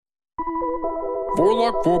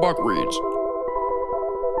Vorlok Vorbach Reads.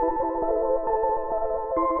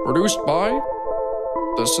 Produced by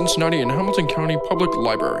the Cincinnati and Hamilton County Public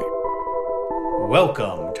Library.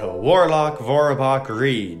 Welcome to Warlock Vorabach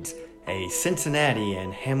Reads, a Cincinnati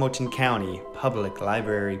and Hamilton County Public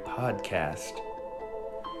Library podcast.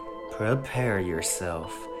 Prepare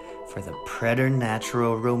yourself for the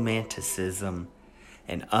preternatural romanticism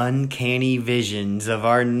and uncanny visions of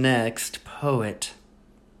our next poet.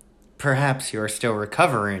 Perhaps you are still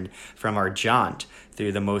recovering from our jaunt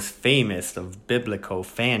through the most famous of biblical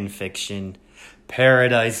fan fiction,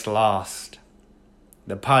 Paradise Lost.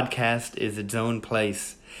 The podcast is its own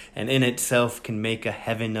place, and in itself can make a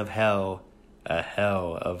heaven of hell, a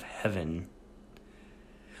hell of heaven.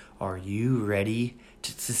 Are you ready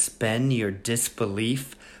to suspend your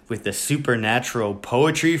disbelief with the supernatural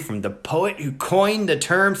poetry from the poet who coined the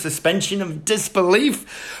term suspension of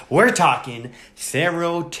disbelief? We're talking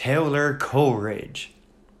Samuel Taylor Coleridge.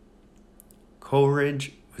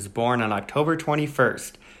 Coleridge was born on October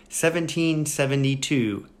 21st,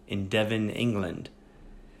 1772 in Devon, England.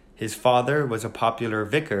 His father was a popular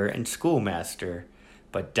vicar and schoolmaster,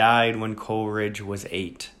 but died when Coleridge was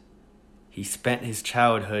 8. He spent his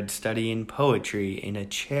childhood studying poetry in a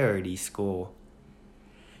charity school.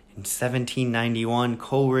 In 1791,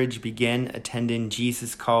 Coleridge began attending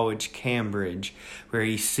Jesus College, Cambridge, where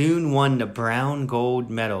he soon won the Brown Gold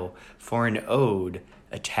Medal for an ode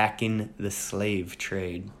attacking the slave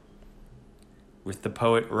trade. With the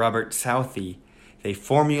poet Robert Southey, they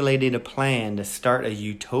formulated a plan to start a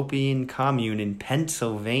utopian commune in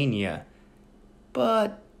Pennsylvania,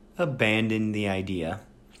 but abandoned the idea.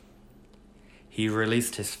 He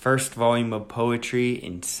released his first volume of poetry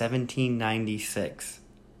in 1796.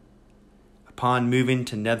 Upon moving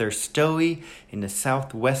to Nether Stowey in the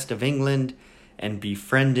southwest of England and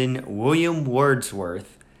befriending William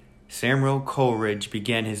Wordsworth, Samuel Coleridge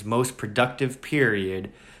began his most productive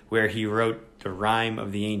period, where he wrote The Rime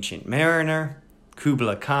of the Ancient Mariner,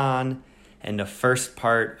 Kubla Khan, and the first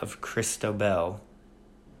part of Christabel.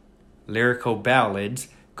 Lyrical ballads,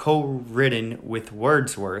 co-written with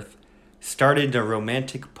Wordsworth, started the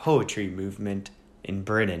Romantic poetry movement in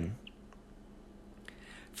Britain.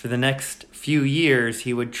 For the next few years,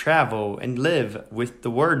 he would travel and live with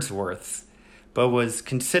the Wordsworths, but was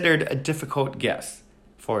considered a difficult guest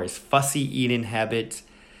for his fussy eating habits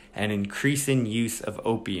and increasing use of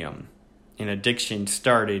opium, an addiction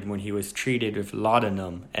started when he was treated with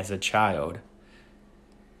laudanum as a child.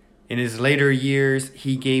 In his later years,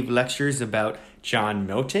 he gave lectures about John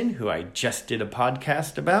Milton, who I just did a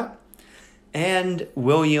podcast about, and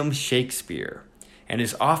William Shakespeare, and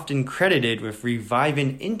is often credited with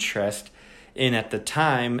reviving interest in, at the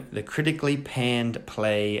time, the critically panned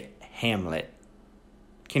play Hamlet.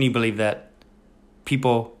 Can you believe that?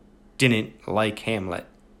 People didn't like Hamlet.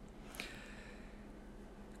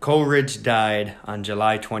 Coleridge died on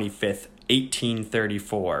July 25th,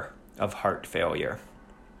 1834, of heart failure.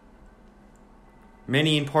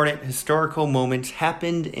 Many important historical moments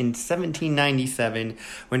happened in 1797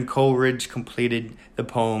 when Coleridge completed the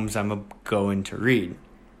poems I'm going to read.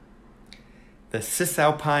 The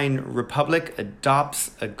Cisalpine Republic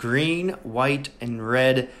adopts a green, white, and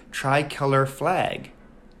red tricolor flag,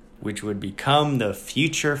 which would become the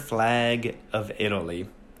future flag of Italy.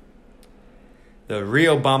 The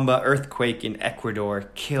Riobamba earthquake in Ecuador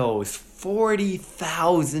kills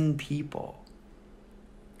 40,000 people.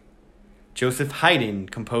 Joseph Haydn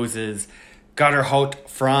composes Gotterhalt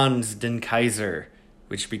Franz den Kaiser,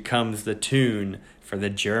 which becomes the tune for the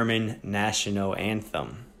German national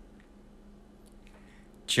anthem.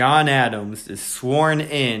 John Adams is sworn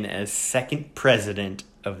in as second president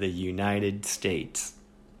of the United States.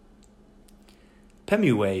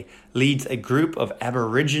 Pemulwuy leads a group of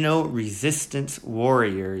Aboriginal resistance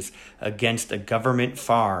warriors against a government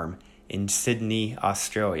farm in Sydney,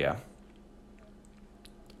 Australia.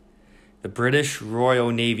 The British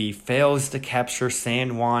Royal Navy fails to capture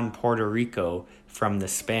San Juan, Puerto Rico from the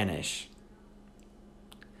Spanish.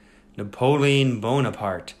 Napoleon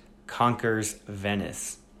Bonaparte conquers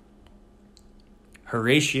Venice.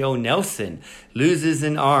 Horatio Nelson loses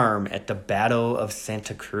an arm at the Battle of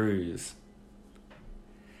Santa Cruz.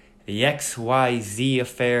 The XYZ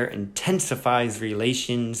affair intensifies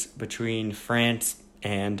relations between France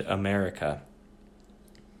and America.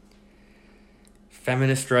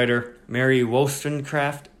 Feminist writer Mary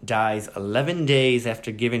Wollstonecraft dies 11 days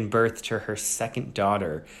after giving birth to her second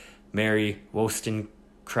daughter, Mary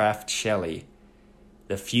Wollstonecraft Shelley,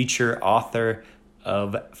 the future author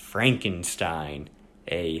of Frankenstein,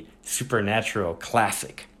 a supernatural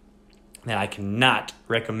classic that I cannot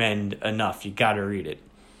recommend enough. You gotta read it.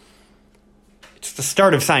 It's the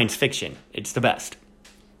start of science fiction. It's the best.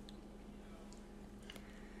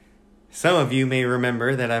 Some of you may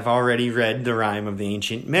remember that I've already read The Rime of the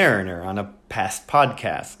Ancient Mariner on a past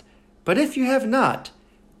podcast. But if you have not,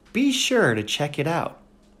 be sure to check it out.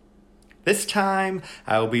 This time,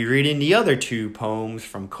 I will be reading the other two poems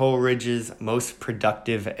from Coleridge's most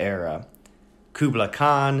productive era, Kubla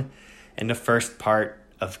Khan and the first part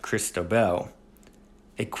of Christobel.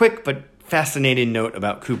 A quick but fascinating note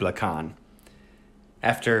about Kubla Khan.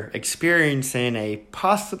 After experiencing a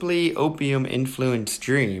possibly opium-influenced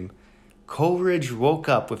dream, Coleridge woke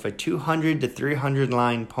up with a 200 to 300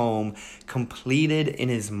 line poem completed in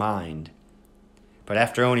his mind. But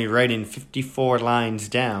after only writing 54 lines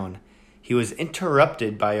down, he was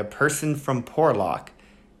interrupted by a person from Porlock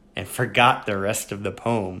and forgot the rest of the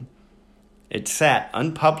poem. It sat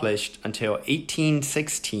unpublished until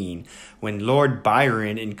 1816, when Lord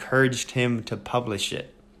Byron encouraged him to publish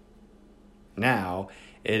it. Now,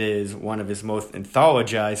 it is one of his most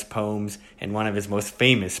anthologized poems and one of his most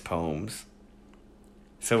famous poems.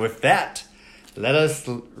 So with that, let us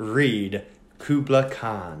read Kubla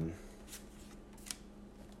Khan.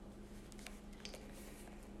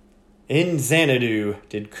 In Xanadu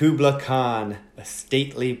did Kubla Khan a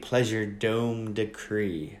stately pleasure dome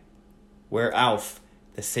decree, where Alph,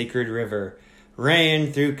 the sacred river,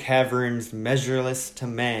 ran through caverns measureless to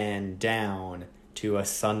man down to a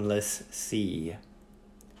sunless sea.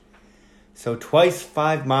 So twice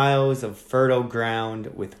 5 miles of fertile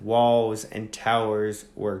ground with walls and towers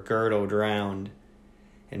were girdled round,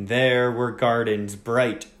 and there were gardens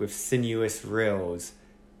bright with sinuous rills,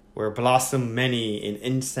 where blossomed many an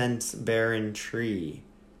incense-bearing tree,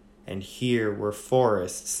 and here were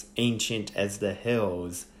forests ancient as the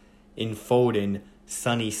hills, enfolding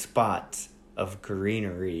sunny spots of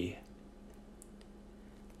greenery.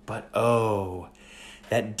 But oh,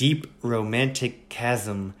 that deep romantic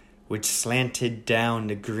chasm which slanted down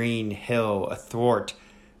the green hill athwart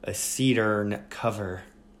a cedarn cover.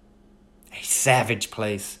 A savage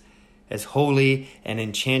place, as holy and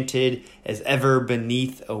enchanted as ever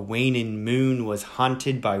beneath a waning moon was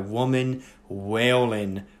haunted by woman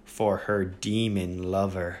wailing for her demon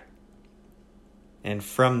lover. And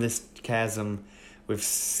from this chasm, with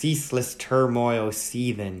ceaseless turmoil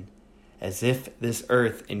seething, as if this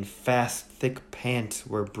earth in fast thick pants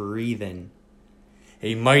were breathing,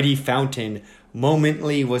 a mighty fountain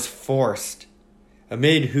momently was forced,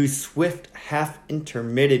 amid whose swift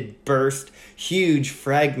half-intermitted burst huge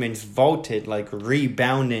fragments vaulted like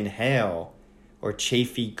rebounding hail, or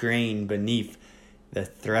chafy grain beneath the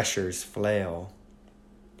thresher's flail.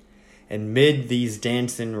 And mid these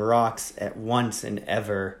dancing rocks at once and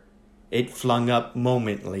ever, it flung up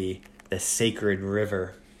momently the sacred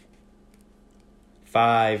river.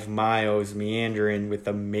 5 miles meandering with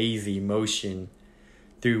a mazy motion,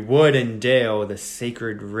 through wood and dale the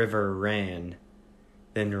sacred river ran,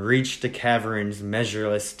 then reached the caverns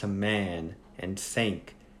measureless to man, and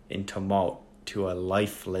sank in tumult to a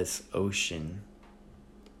lifeless ocean.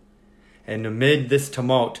 And amid this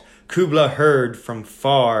tumult, Kubla heard from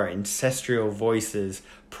far ancestral voices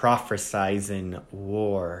prophesizing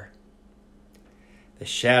war. The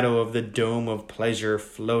shadow of the dome of pleasure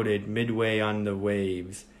floated midway on the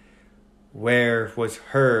waves, where was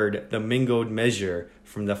heard the mingled measure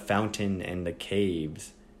from the fountain and the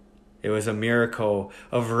caves. It was a miracle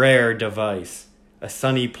of rare device, a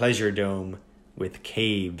sunny pleasure dome with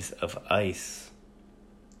caves of ice.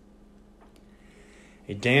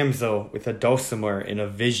 A damsel with a dulcimer in a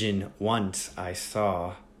vision once I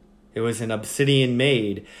saw. It was an obsidian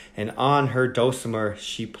maid, and on her dulcimer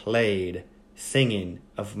she played, singing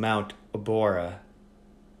of Mount Abora.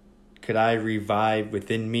 Could I revive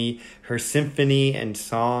within me her symphony and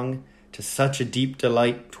song, to such a deep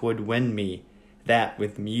delight 'twould wend me, that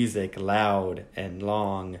with music loud and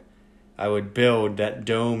long I would build that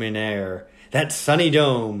dome in air, that sunny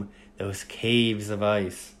dome, those caves of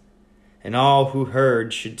ice, and all who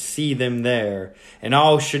heard should see them there, and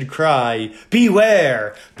all should cry,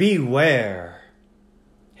 "Beware! Beware!"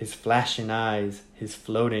 His flashing eyes, his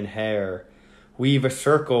floating hair, weave a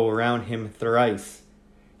circle round him thrice,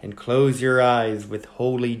 and close your eyes with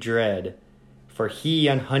holy dread, for he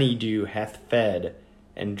on honeydew hath fed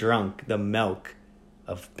and drunk the milk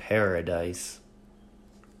of paradise.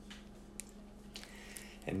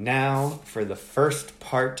 And now for the first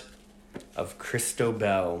part of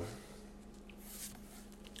Christobel.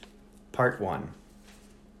 Part 1.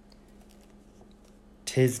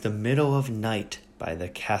 'Tis the middle of night by the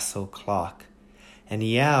castle clock, and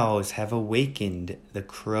the owls have awakened the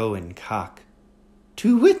crow and cock.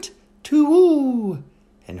 Tu-whit, tu-woo!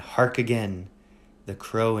 And hark again, the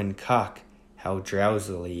crow and cock how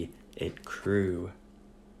drowsily it crew.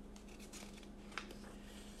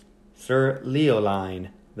 Sir Leoline,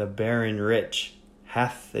 the baron rich,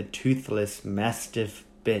 hath the toothless mastiff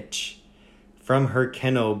bitch. From her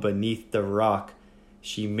kennel beneath the rock,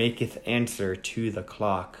 she maketh answer to the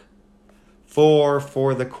clock. 4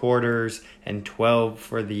 for the quarters, and 12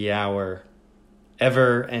 for the hour.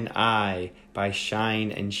 Ever and aye, by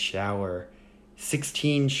shine and shower.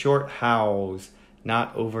 16 short howls,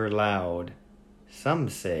 not over loud. Some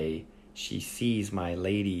say she sees my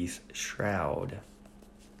lady's shroud.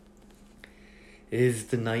 Is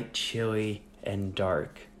the night chilly and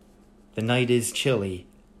dark? The night is chilly,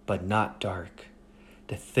 but not dark.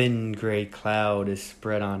 The thin gray cloud is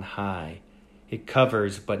spread on high. It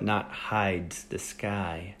covers but not hides the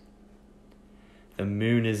sky. The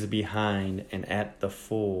moon is behind and at the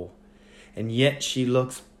full, and yet she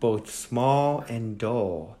looks both small and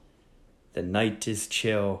dull. The night is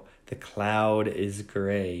chill, the cloud is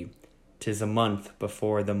gray. 'Tis a month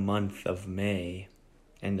before the month of May,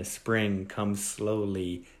 and the spring comes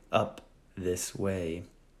slowly up this way.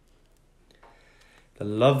 The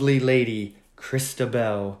lovely lady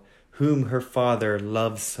Christabel, whom her father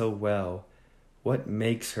loves so well, what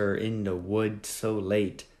makes her in the wood so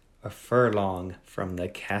late, a furlong from the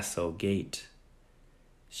castle gate?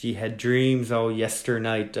 She had dreams all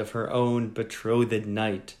yesternight of her own betrothed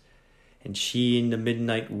knight, and she in the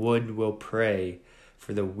midnight wood will pray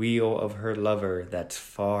for the weal of her lover that's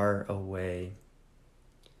far away.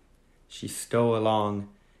 She stole along,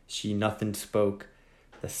 she nothing spoke,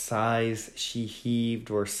 the sighs she heaved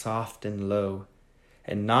were soft and low,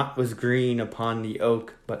 and naught was green upon the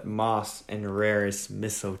oak but moss and rarest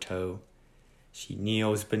mistletoe. She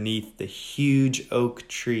kneels beneath the huge oak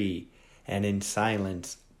tree, and in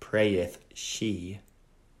silence prayeth she.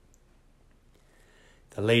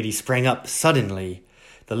 The lady sprang up suddenly,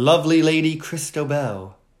 the lovely lady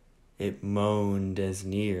Christabel. It moaned as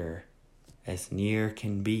near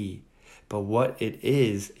can be, but what it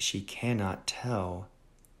is she cannot tell.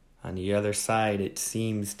 On the other side it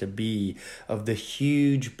seems to be of the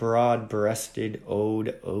huge broad-breasted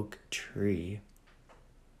old oak tree.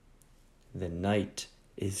 The night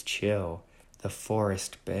is chill, the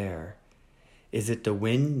forest bare. Is it the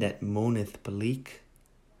wind that moaneth bleak?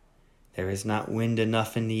 There is not wind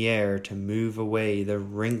enough in the air to move away the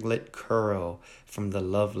ringlet curl from the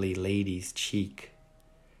lovely lady's cheek.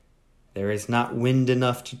 There is not wind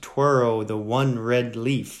enough to twirl the one red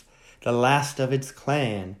leaf, the last of its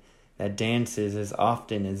clan, that dances as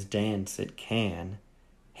often as dance it can,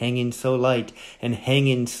 hanging so light and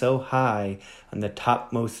hanging so high on the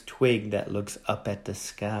topmost twig that looks up at the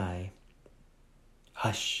sky.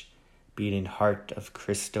 Hush, beating heart of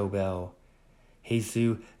Christabel,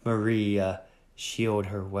 Jesu Maria, shield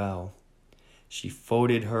her well. She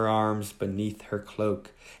folded her arms beneath her cloak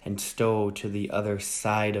and stole to the other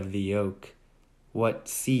side of the oak. What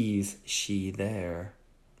sees she there?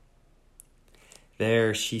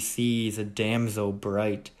 There she sees a damsel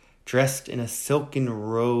bright, dressed in a silken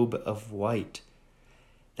robe of white,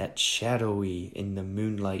 that shadowy in the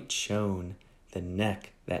moonlight shone, the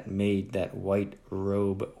neck that made that white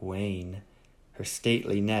robe wane. Her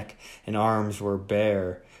stately neck and arms were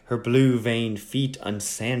bare, her blue-veined feet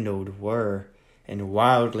unsandaled were, and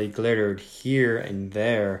wildly glittered here and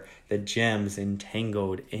there the gems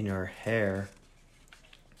entangled in her hair.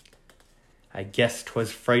 I guess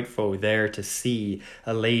 'twas frightful there to see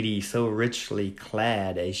a lady so richly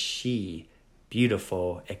clad as she,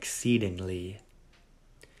 beautiful exceedingly.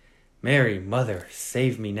 Mary, mother,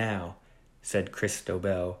 save me now, said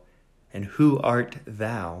Christabel, and who art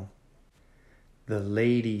thou? The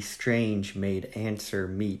lady strange made answer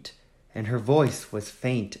meet, and her voice was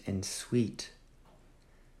faint and sweet.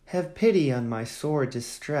 Have pity on my sore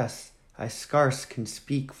distress, I scarce can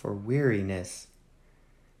speak for weariness.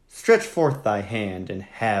 Stretch forth thy hand, and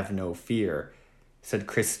have no fear, said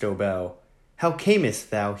Christabel. How camest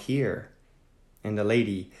thou here? And the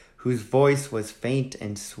lady, whose voice was faint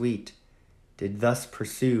and sweet, did thus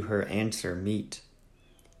pursue her answer meet.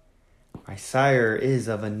 My sire is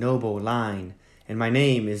of a noble line, and my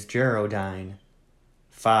name is Geraldine.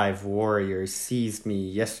 5 warriors seized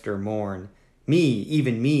me yestermorn, me,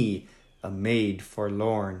 even me, a maid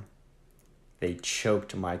forlorn. They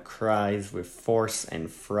choked my cries with force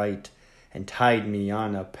and fright, and tied me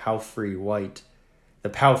on a palfrey white. The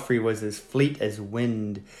palfrey was as fleet as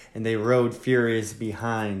wind, and they rode furious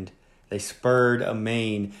behind. They spurred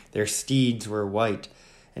amain, their steeds were white,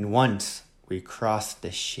 and once we crossed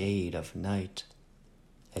the shade of night.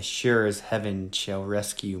 As sure as heaven shall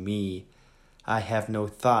rescue me, I have no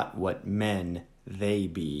thought what men they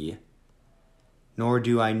be. nor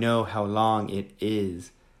do I know how long it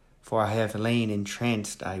is, for I have lain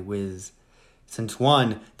entranced, I wis, since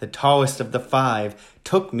one, the tallest of the 5,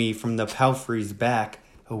 took me from the palfrey's back,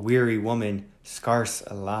 a weary woman, scarce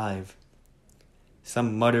alive.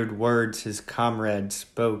 Some muttered words his comrade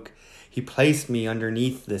spoke. He placed me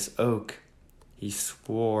underneath this oak. He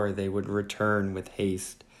swore they would return with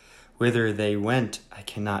haste. Whither they went, I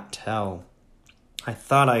cannot tell. I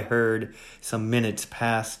thought I heard, some minutes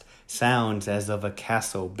past, sounds as of a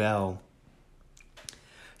castle bell.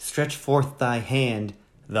 Stretch forth thy hand,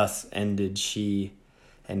 thus ended she,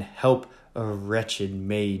 and help a wretched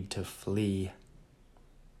maid to flee.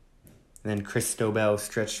 Then Christobel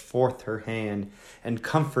stretched forth her hand, and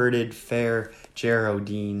comforted fair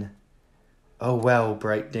Geraldine. O well,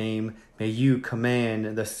 bright dame, may you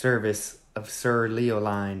command the service of Sir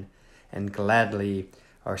Leoline, and gladly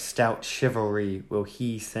our stout chivalry will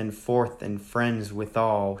he send forth and friends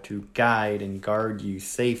withal to guide and guard you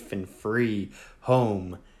safe and free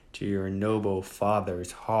home to your noble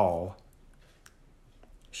father's hall.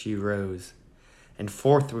 She rose, and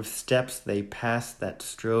forth with steps they passed that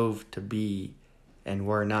strove to be, and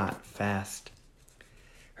were not fast.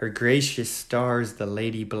 Her gracious stars the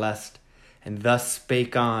lady blessed, and thus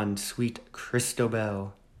spake on sweet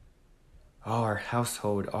Christobel. All our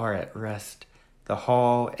household are at rest, the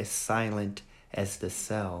hall as silent as the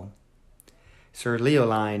cell. Sir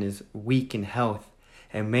Leoline is weak in health,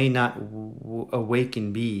 and may not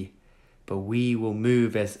awaken be, but we will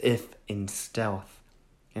move as if in stealth,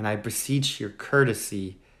 and I beseech your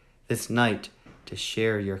courtesy this night to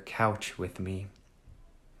share your couch with me.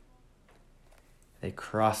 They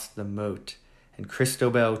crossed the moat, and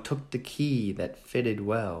Christobel took the key that fitted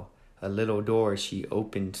well. A little door she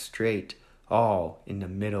opened straight, all in the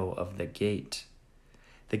middle of the gate.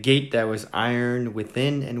 The gate that was iron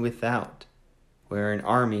within and without, where an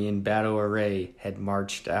army in battle array had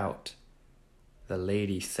marched out. The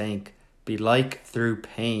lady sank, belike through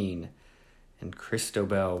pain, and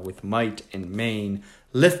Christobel with might and main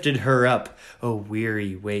lifted her up, a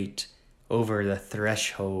weary weight, over the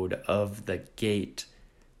threshold of the gate.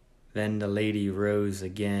 Then the lady rose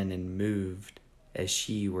again and moved, as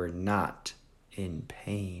she were not in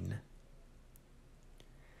pain.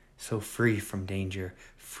 So free from danger,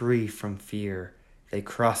 free from fear, they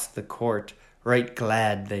crossed the court, right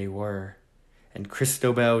glad they were. And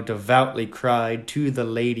Christobel devoutly cried to the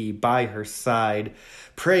lady by her side,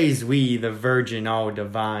 Praise we the Virgin all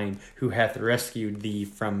divine, who hath rescued thee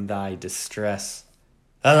from thy distress.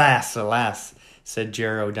 Alas, alas, said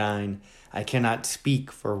Geraldine, I cannot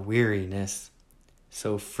speak for weariness.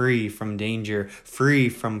 So free from danger, free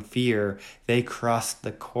from fear, they crossed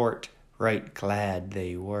the court, right glad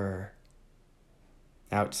they were.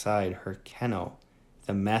 Outside her kennel,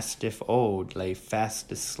 the mastiff old lay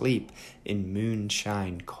fast asleep in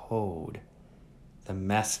moonshine cold. The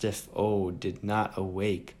mastiff old did not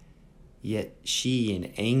awake, yet she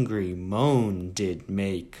an angry moan did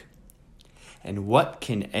make. And what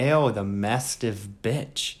can ail the mastiff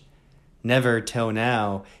bitch? Never till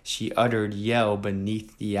now she uttered yell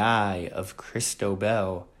beneath the eye of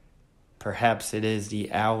Christobel. Perhaps it is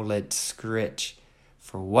the owlet's scritch,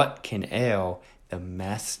 for what can ail the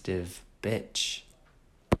mastiff bitch?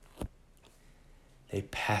 They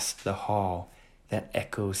passed the hall that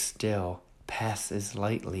echoes still, pass as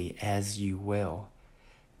lightly as you will.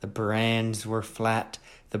 The brands were flat,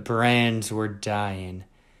 the brands were dying,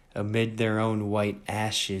 amid their own white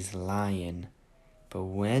ashes lying. But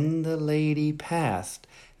when the lady passed,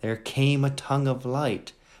 there came a tongue of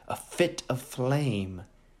light, a fit of flame,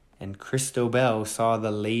 and Christobel saw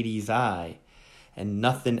the lady's eye, and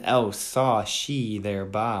nothing else saw she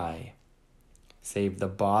thereby, save the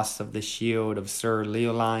boss of the shield of Sir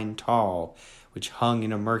Leoline tall, which hung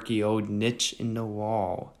in a murky old niche in the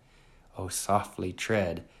wall. O softly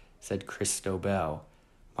tread, said Christobel,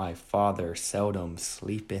 my father seldom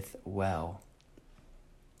sleepeth well.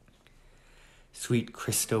 Sweet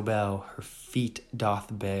Christobel her feet doth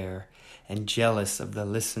bear, and jealous of the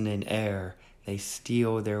listening air, they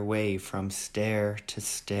steal their way from stair to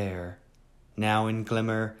stair, now in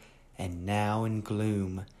glimmer, and now in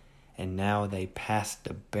gloom, and now they pass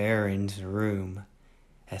the baron's room,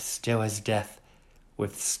 as still as death,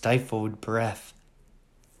 with stifled breath,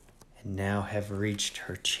 and now have reached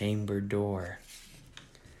her chamber door.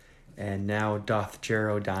 And now doth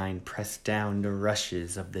Geraldine press down the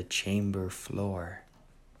rushes of the chamber floor.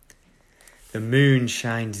 The moon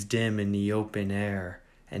shines dim in the open air,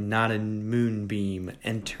 and not a moonbeam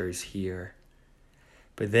enters here.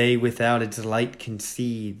 But they without its light can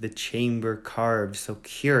see the chamber carved so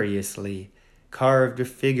curiously, carved with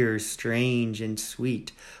figures strange and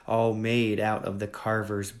sweet, all made out of the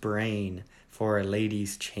carver's brain, for a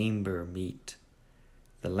lady's chamber meet.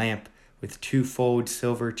 The lamp with twofold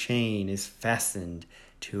silver chain is fastened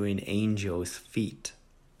to an angel's feet.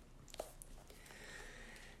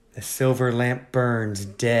 The silver lamp burns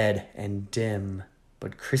dead and dim,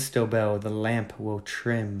 but Christobel the lamp will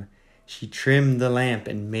trim. She trimmed the lamp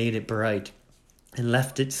and made it bright, and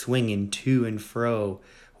left it swinging to and fro,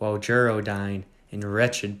 while Geraldine, in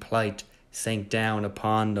wretched plight, sank down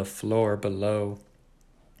upon the floor below.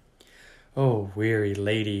 "O weary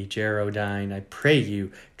lady Geraldine, I pray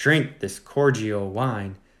you, drink this cordial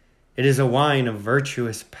wine. It is a wine of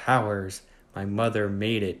virtuous powers, my mother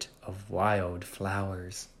made it of wild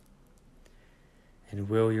flowers." "And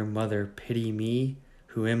will your mother pity me,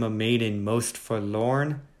 who am a maiden most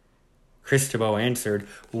forlorn?" Christobel answered,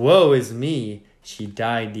 "Woe is me! She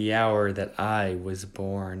died the hour that I was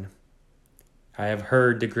born. I have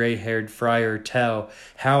heard the gray-haired friar tell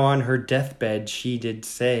how on her deathbed she did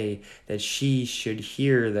say that she should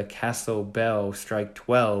hear the castle bell strike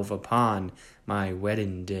 12 upon my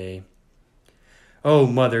wedding day. O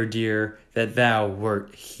mother dear, that thou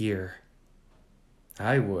wert here."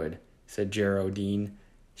 "I would," said Geraldine,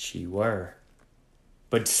 "she were."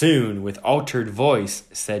 But soon, with altered voice,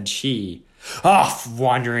 said she, "Off,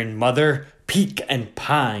 wandering mother, peak and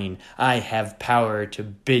pine, I have power to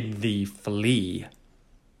bid thee flee."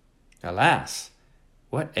 Alas,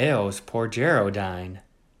 what ails poor Geraldine?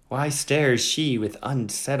 Why stares she with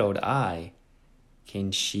unsettled eye?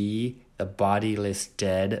 Can she the bodiless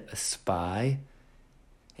dead espy?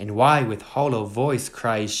 And why with hollow voice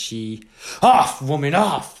cries she, "Off, woman,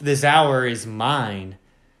 off! This hour is mine.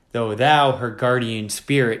 Though thou her guardian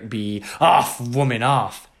spirit be, off, woman,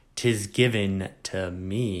 off! 'Tis given to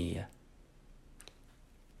me."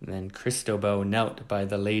 Then Christobel knelt by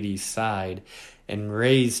the lady's side, and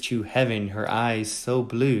raised to heaven her eyes so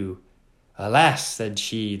blue. "Alas," said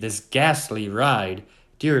she, "this ghastly ride,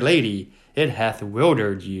 dear lady, it hath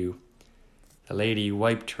wildered you." The lady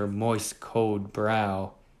wiped her moist cold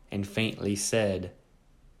brow, and faintly said,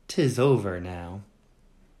 "'Tis over now."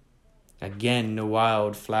 Again the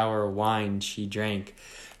wild flower wine she drank.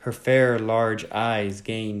 Her fair large eyes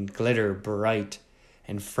gained glitter bright,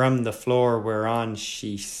 and from the floor whereon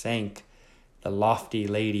she sank, the lofty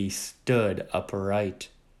lady stood upright.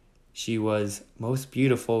 She was most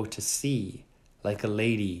beautiful to see, like a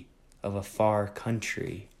lady of a far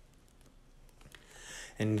country.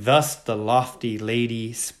 And thus the lofty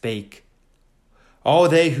lady spake, "All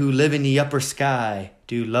they who live in the upper sky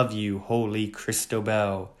do love you, holy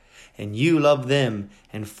Christobel, and you love them,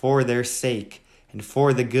 and for their sake, and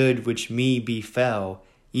for the good which me befell,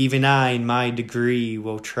 even I in my degree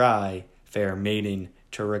will try, fair maiden,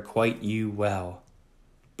 to requite you well.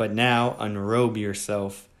 But now unrobe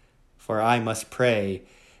yourself, for I must pray,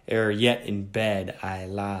 ere yet in bed I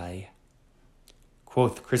lie."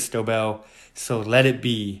 Quoth Christobel, "So let it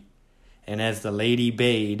be." And as the lady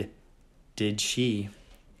bade, did she.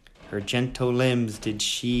 Her gentle limbs did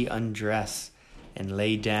she undress, and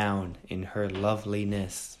lay down in her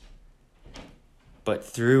loveliness. But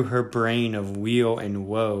through her brain of weal and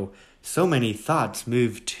woe, so many thoughts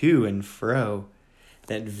moved to and fro,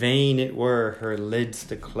 that vain it were her lids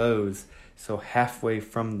to close. So halfway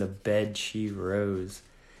from the bed she rose,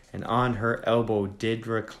 and on her elbow did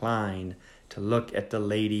recline, to look at the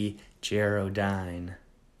lady Geraldine.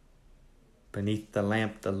 Beneath the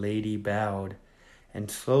lamp the lady bowed,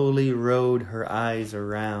 and slowly rode her eyes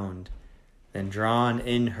around. Then drawn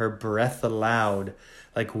in her breath aloud,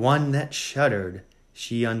 like one that shuddered,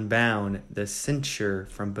 she unbound the cincture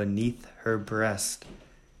from beneath her breast.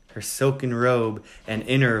 Her silken robe and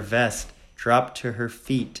inner vest dropped to her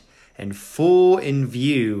feet, and full in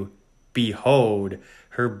view, behold,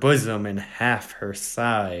 her bosom and half her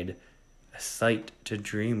side, a sight to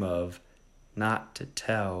dream of, not to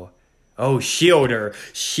tell. Oh, shield her,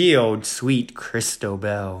 shield sweet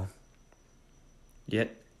Christobel.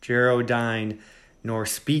 Yet Geraldine nor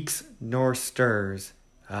speaks nor stirs.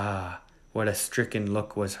 Ah, what a stricken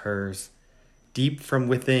look was hers! Deep from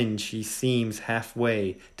within she seems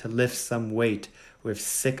halfway to lift some weight with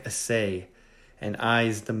sick essay, and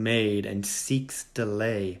eyes the maid and seeks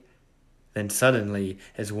delay. Then suddenly,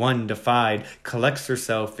 as one defied, collects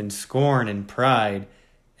herself in scorn and pride,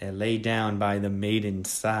 and lay down by the maiden's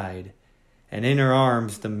side. And in her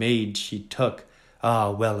arms the maid she took,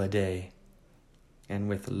 ah, well-a-day. And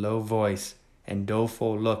with low voice and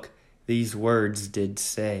doleful look these words did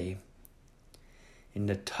say, "In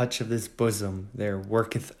the touch of this bosom there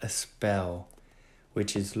worketh a spell,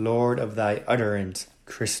 which is lord of thy utterance,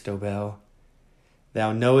 Christobel.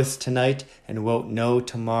 Thou knowest tonight and wilt know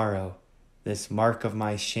tomorrow, this mark of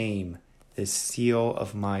my shame, this seal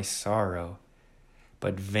of my sorrow.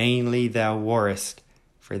 But vainly thou warrest,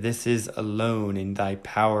 for this is alone in thy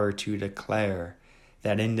power to declare,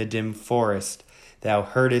 that in the dim forest thou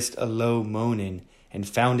heardest a low moaning, and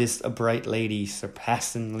foundest a bright lady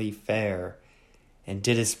surpassingly fair, and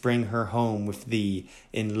didst bring her home with thee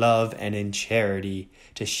in love and in charity,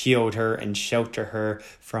 to shield her and shelter her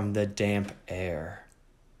from the damp air.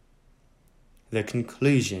 The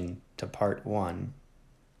conclusion to part 1.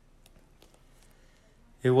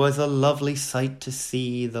 It was a lovely sight to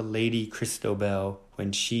see the Lady Christabel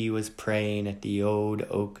when she was praying at the old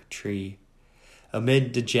oak tree,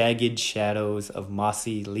 amid the jagged shadows of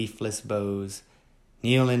mossy leafless boughs,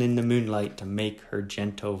 kneeling in the moonlight to make her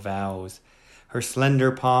gentle vows, her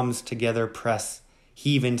slender palms together press,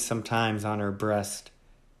 heaving sometimes on her breast,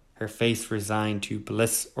 her face resigned to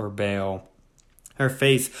bliss or bale, her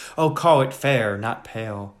face, oh call it fair, not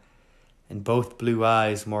pale, and both blue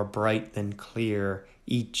eyes more bright than clear,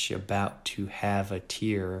 each about to have a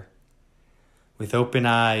tear. With open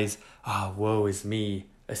eyes, ah, woe is me,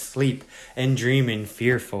 asleep and dreaming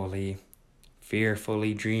fearfully,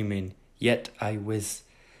 fearfully dreaming, yet I wis,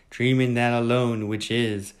 dreaming that alone which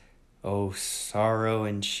is, oh sorrow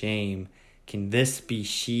and shame, can this be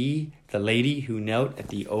she, the lady who knelt at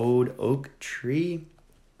the old oak tree?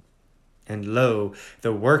 And lo,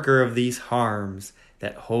 the worker of these harms,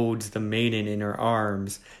 that holds the maiden in her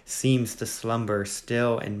arms, seems to slumber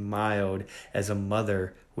still and mild as a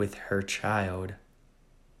mother with her child.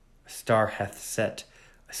 A star hath set,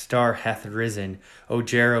 a star hath risen, O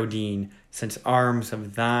Geraldine, since arms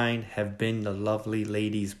of thine have been the lovely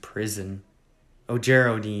lady's prison. O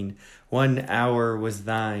Geraldine, 1 hour was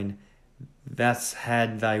thine, thus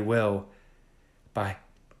had thy will. By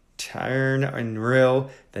Tern and rill,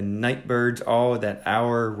 the night birds all that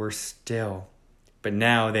hour were still. But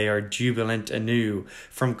now they are jubilant anew,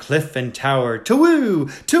 from cliff and tower, to-woo,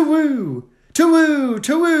 to-woo, to-woo,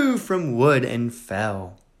 to-woo, from wood and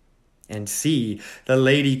fell. And see, the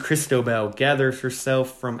Lady Christabel gathers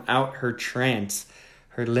herself from out her trance,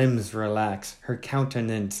 her limbs relax, her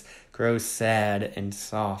countenance grows sad and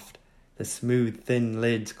soft, the smooth thin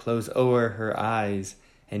lids close o'er her eyes,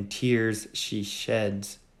 and tears she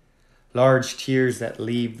sheds, large tears that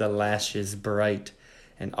leave the lashes bright,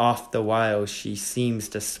 and oft the while she seems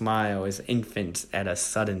to smile as infants at a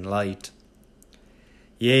sudden light.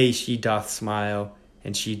 Yea, she doth smile,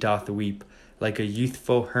 and she doth weep, like a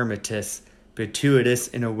youthful hermitess, gratuitous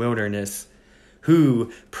in a wilderness,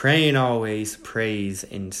 who, praying always, prays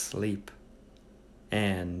in sleep.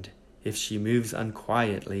 And, if she moves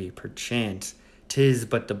unquietly, perchance, 'tis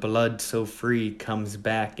but the blood so free comes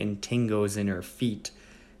back and tingles in her feet.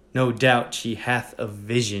 No doubt she hath a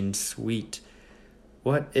vision sweet.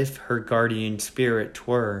 What if her guardian spirit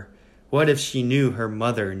 'twere? What if she knew her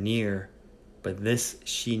mother near? But this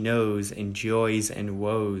she knows in joys and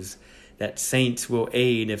woes, that saints will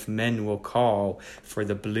aid if men will call, for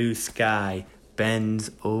the blue sky bends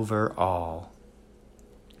over all.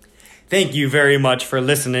 Thank you very much for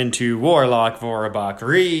listening to Warlock Vorabach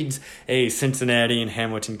Reads, a Cincinnati and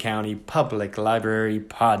Hamilton County Public Library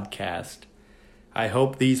podcast. I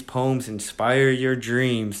hope these poems inspire your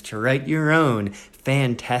dreams to write your own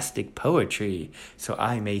fantastic poetry so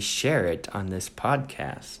I may share it on this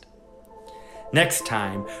podcast. Next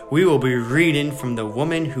time, we will be reading from the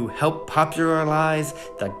woman who helped popularize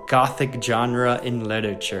the Gothic genre in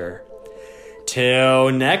literature.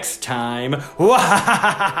 Till next time,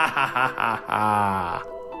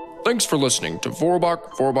 Thanks for listening to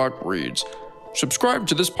Vorabach Reads. Subscribe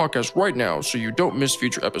to this podcast right now so you don't miss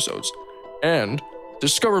future episodes. And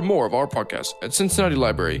discover more of our podcasts at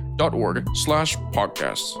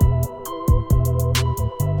cincinnatilibrary.org/podcasts.